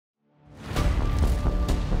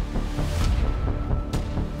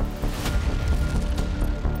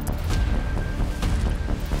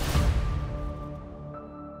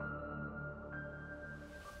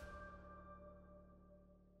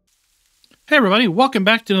Hey everybody, welcome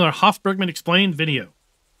back to another Hof Bergmann Explained video.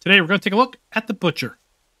 Today we're going to take a look at the butcher.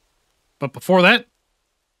 But before that,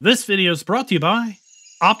 this video is brought to you by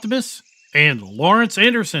Optimus and Lawrence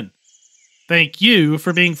Anderson. Thank you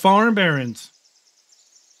for being farm barons.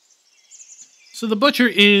 So the butcher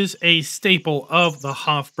is a staple of the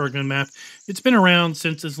Hof Bergmann map. It's been around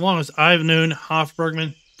since as long as I've known Hof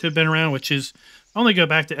Bergmann to have been around, which is I only go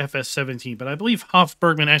back to FS22, but I believe Hof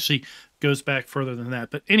Bergmann actually goes back further than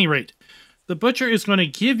that. But at any rate, the butcher is going to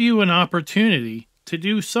give you an opportunity to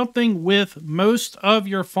do something with most of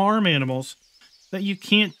your farm animals that you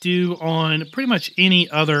can't do on pretty much any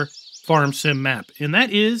other farm sim map. And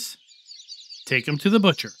that is take them to the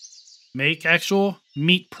butcher. Make actual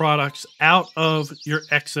meat products out of your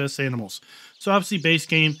excess animals. So obviously base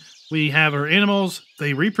game, we have our animals,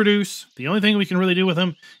 they reproduce. The only thing we can really do with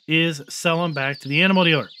them is sell them back to the animal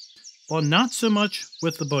dealer. Well, not so much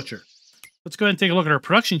with the butcher. Let's go ahead and take a look at our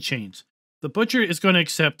production chains. The butcher is going to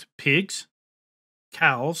accept pigs,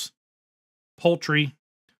 cows, poultry,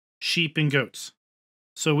 sheep, and goats.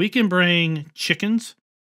 So we can bring chickens,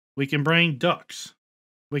 we can bring ducks,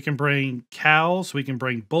 we can bring cows, we can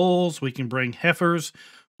bring bulls, we can bring heifers,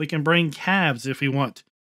 we can bring calves if we want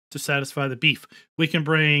to satisfy the beef. We can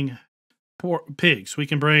bring pigs, we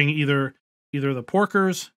can bring either the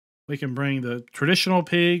porkers, we can bring the traditional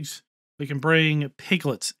pigs, we can bring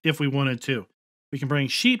piglets if we wanted to. We can bring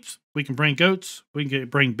sheep, we can bring goats, we can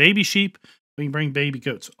bring baby sheep, we can bring baby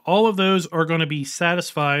goats. All of those are going to be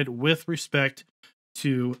satisfied with respect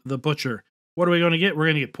to the butcher. What are we going to get? We're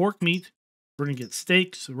going to get pork meat, we're going to get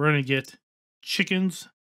steaks, we're going to get chickens,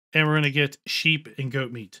 and we're going to get sheep and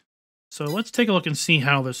goat meat. So let's take a look and see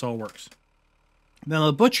how this all works. Now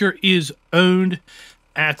the butcher is owned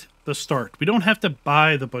at the start. We don't have to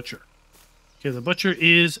buy the butcher. Okay, the butcher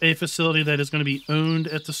is a facility that is going to be owned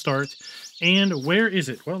at the start. And where is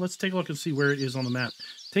it? Well, let's take a look and see where it is on the map.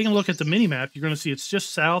 Taking a look at the mini-map, you're going to see it's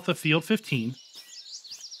just south of Field 15.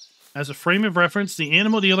 As a frame of reference, the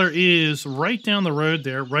animal dealer is right down the road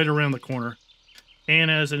there, right around the corner.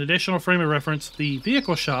 And as an additional frame of reference, the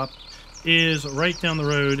vehicle shop is right down the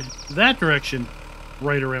road, that direction,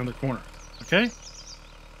 right around the corner. Okay?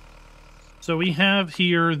 So we have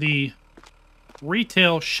here the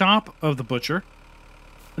retail shop of the butcher,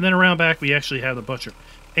 and then around back we actually have the butcher.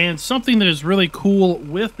 And something that is really cool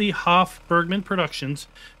with the Hof Bergmann productions,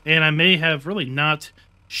 and I may have really not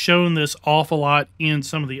shown this awful lot in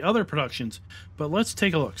some of the other productions, but let's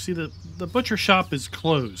take a look. See, the butcher shop is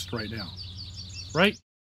closed right now, right?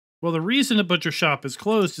 Well, the reason the butcher shop is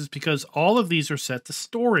closed is because all of these are set to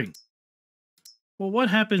storing. Well, what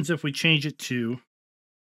happens if we change it to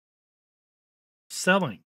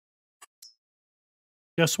selling?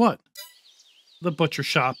 Guess what? The butcher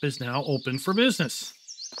shop is now open for business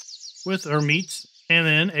with our meats and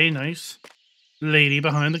then a nice lady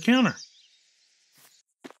behind the counter.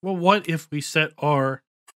 Well, what if we set our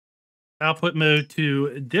output mode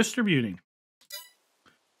to distributing?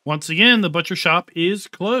 Once again, the butcher shop is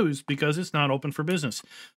closed because it's not open for business.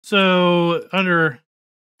 So under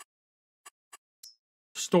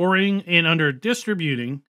storing and under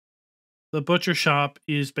distributing, the butcher shop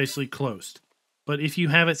is basically closed. But if you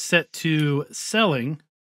have it set to selling,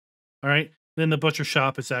 all right, then the butcher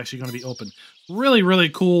shop is actually going to be open. Really, really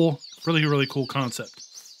cool. Really, really cool concept.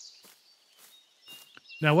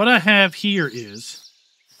 Now, what I have here is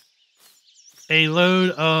a load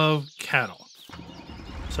of cattle.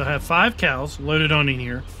 So I have 5 cows loaded on in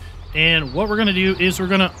here. And what we're going to do is we're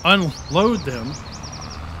going to unload them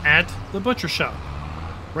at the butcher shop.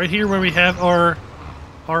 Right here where we have our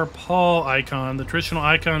paw icon. The traditional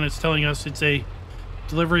icon is telling us it's a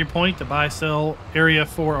delivery point, the buy-sell area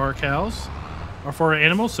for our cows, or for our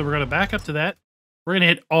animals. So we're going to back up to that. We're going to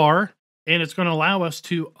hit R, and it's going to allow us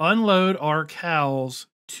to unload our cows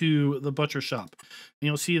to the butcher shop. And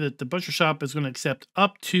you'll see that the butcher shop is going to accept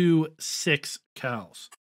up to 6 cows.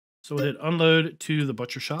 So we'll hit unload to the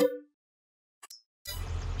butcher shop,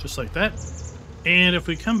 just like that. And if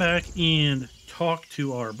we come back and talk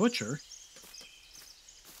to our butcher,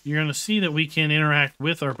 you're going to see that we can interact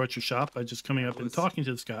with our butcher shop by just coming up and talking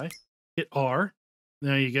to this guy. Hit R.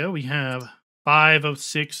 There you go. We have 5 of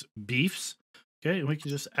 6 beefs. Okay, and we can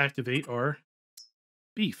just activate our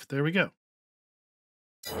beef. There we go.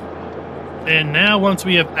 And now once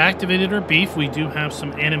we have activated our beef, we do have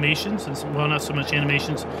some animations, and some, well, not so much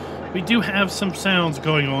animations. We do have some sounds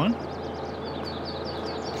going on.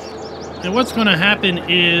 And what's going to happen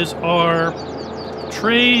is our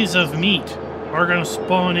trays of meat are going to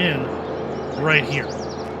spawn in right here.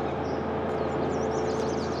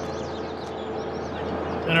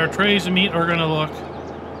 And our trays of meat are going to look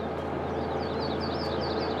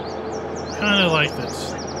like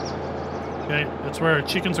this. Okay, that's where our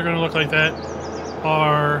chickens are going to look like that.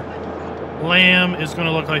 Our lamb is going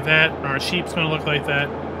to look like that. And our sheep's going to look like that.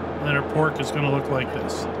 And then our pork is going to look like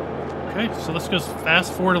this. Okay, so let's just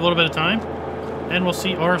fast forward a little bit of time. And we'll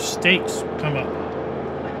see our steaks come up.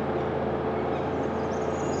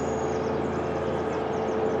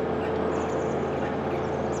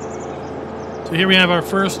 So here we have our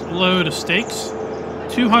first load of steaks.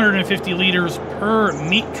 250 liters per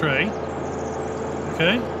meat tray.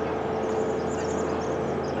 Okay.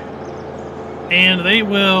 And they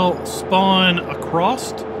will spawn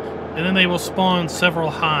across, and then they will spawn several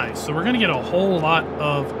high. So we're going to get a whole lot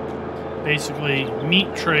of, basically,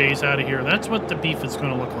 meat trays out of here. That's what the beef is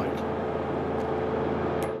going to look like.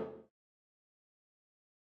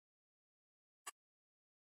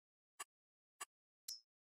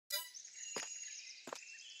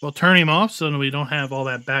 We'll turn him off so that we don't have all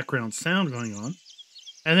that background sound going on.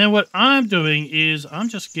 And then what I'm doing is I'm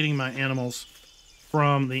just getting my animals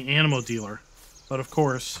from the animal dealer. But of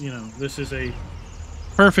course, you know, this is a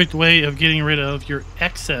perfect way of getting rid of your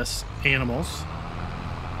excess animals.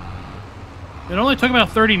 It only took about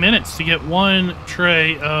 30 minutes to get one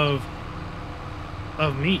tray of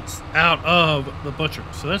meats out of the butcher.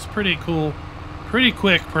 So that's pretty cool, pretty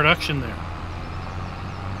quick production there.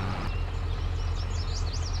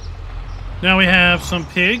 Now we have some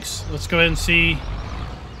pigs. Let's go ahead and see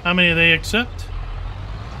how many they accept.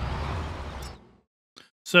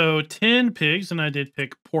 So 10 pigs, and I did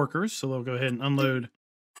pick porkers, so we'll go ahead and unload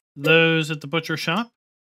those at the butcher shop.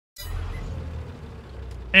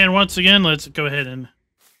 And once again, let's go ahead and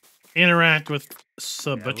interact with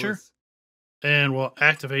the butcher, and we'll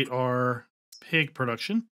activate our pig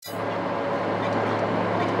production.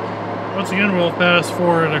 Once again, we'll fast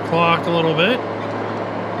forward the clock a little bit.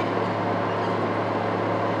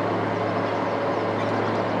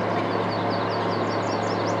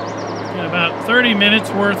 About 30 minutes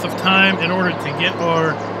worth of time in order to get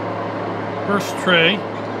our first tray.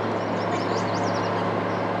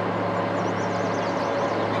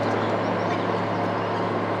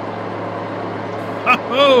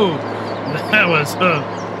 Oh, that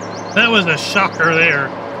was a shocker there.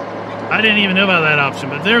 I didn't even know about that option,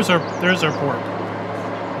 but there's our pork.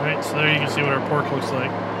 All right, so there you can see what our pork looks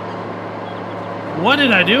like. What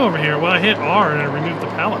did I do over here? Well, I hit R and I removed the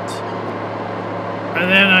pallets. And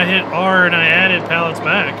then I hit R and I added pallets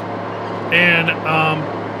back. And,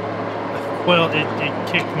 well, it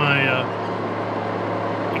kicked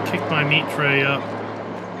my meat tray up.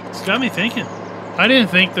 It's got me thinking. I didn't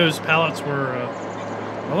think those pallets were,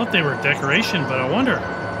 I thought they were decoration, but I wonder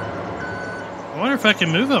if I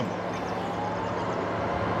can move them.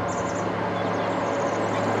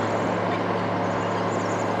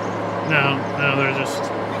 No, they're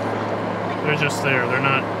just there. They're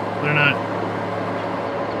not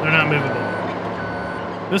movable.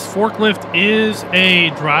 This forklift is a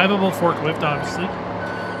drivable forklift, obviously,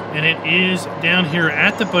 and it is down here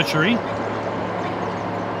at the butchery.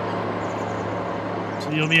 So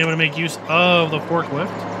you'll be able to make use of the forklift.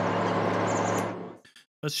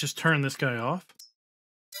 Let's just turn this guy off.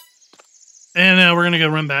 And now we're going to go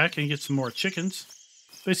run back and get some more chickens.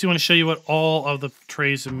 Basically, I want to show you what all of the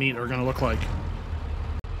trays of meat are going to look like.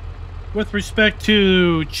 With respect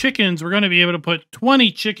to chickens, we're going to be able to put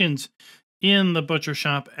 20 chickens in the butcher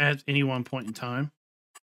shop at any one point in time.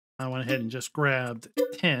 I went ahead and just grabbed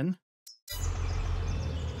 10.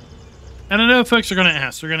 And I know folks are going to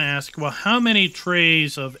ask. They're going to ask, well, how many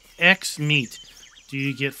trays of X meat do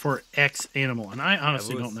you get for X animal? And I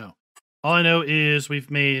honestly don't know. All I know is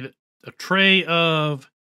we've made a tray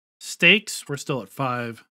of steaks. We're still at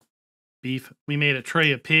 5 beef. We made a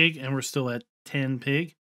tray of pig, and we're still at 10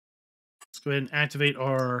 pig. Let's go ahead and activate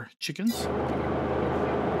our chickens.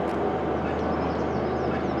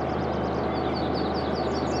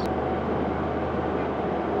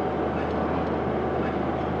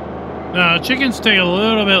 Now, chickens take a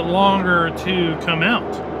little bit longer to come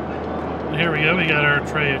out. And here we go. We got our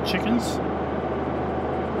tray of chickens.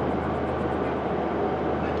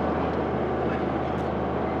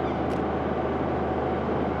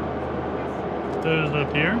 Put those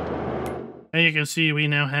up here. And you can see we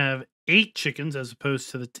now have 8 chickens as opposed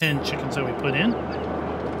to the 10 chickens that we put in.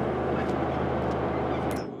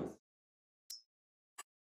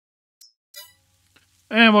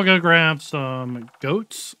 And we'll go grab some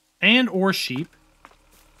goats and or sheep.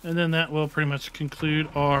 And then that will pretty much conclude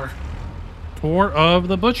our tour of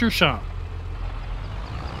the butcher shop.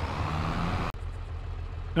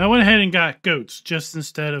 Now I went ahead and got goats just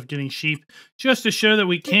instead of getting sheep, just to show that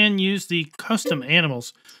we can use the custom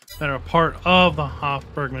animals that are part of the Hof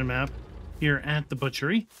Bergmann map here at the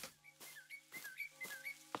butchery.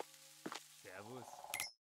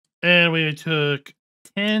 And we took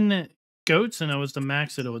 10 goats, and that was the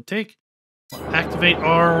max that it would take. Activate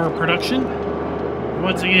our production.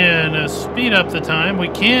 Once again, speed up the time. We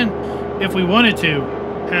can, if we wanted to,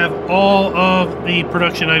 have all of the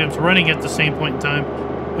production items running at the same point in time.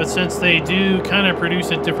 But since they do kind of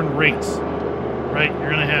produce at different rates, right, you're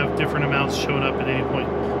going to have different amounts showing up at any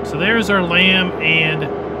point. So there's our lamb and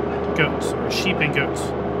goats, or sheep and goats.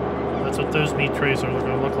 That's what those meat trays are going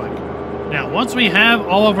to look like. Now, once we have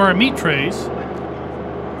all of our meat trays,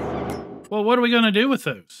 well, what are we going to do with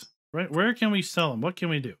those? Right? Where can we sell them? What can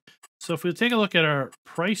we do? So if we take a look at our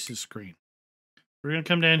prices screen, we're going to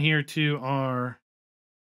come down here to our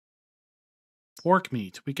pork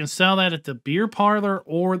meat. We can sell that at the beer parlor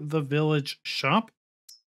or the village shop.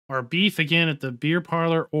 Our beef, again, at the beer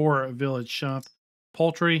parlor or village shop.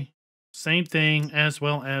 Poultry, same thing, as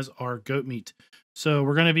well as our goat meat. So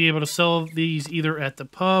we're going to be able to sell these either at the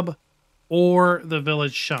pub or the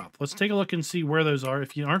village shop. Let's take a look and see where those are.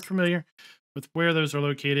 If you aren't familiar with where those are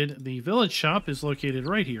located, the village shop is located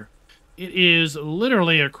right here. It is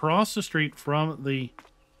literally across the street from the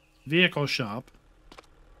vehicle shop.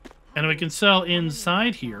 And we can sell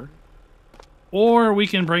inside here, or we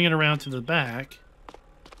can bring it around to the back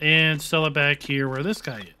and sell it back here where this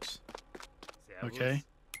guy is. Okay.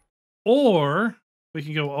 Or we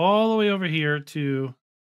can go all the way over here to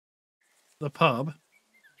the pub,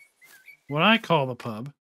 what I call the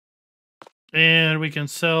pub, and we can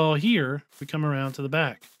sell here. We come around to the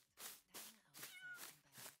back.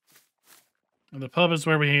 And the pub is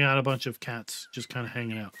where we hang out, a bunch of cats just kind of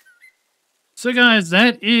hanging out. So guys,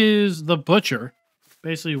 that is the butcher.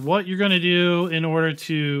 Basically what you're going to do in order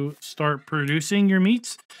to start producing your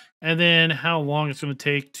meats, and then how long it's going to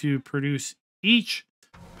take to produce each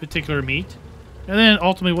particular meat, and then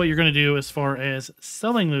ultimately what you're going to do as far as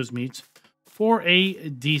selling those meats for a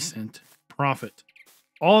decent profit.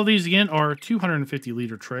 All of these, again, are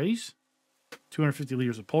 250-liter trays, 250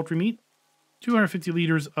 liters of poultry meat, 250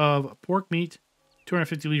 liters of pork meat,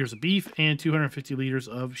 250 liters of beef, and 250 liters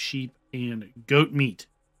of sheep and goat meat.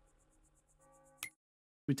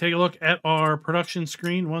 We take a look at our production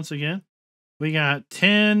screen once again. We got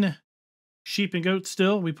 10 sheep and goats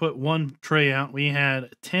still. We put one tray out. We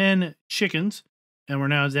had 10 chickens, and we're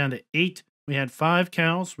now down to 8. We had 5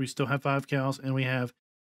 cows. We still have 5 cows, and we have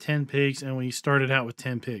 10 pigs, and we started out with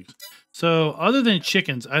 10 pigs. So other than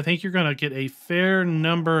chickens, I think you're going to get a fair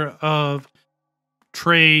number of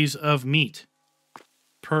trays of meat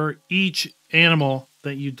per each animal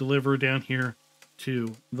that you deliver down here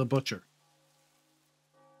to the butcher.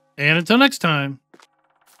 And until next time,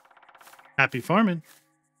 happy farming.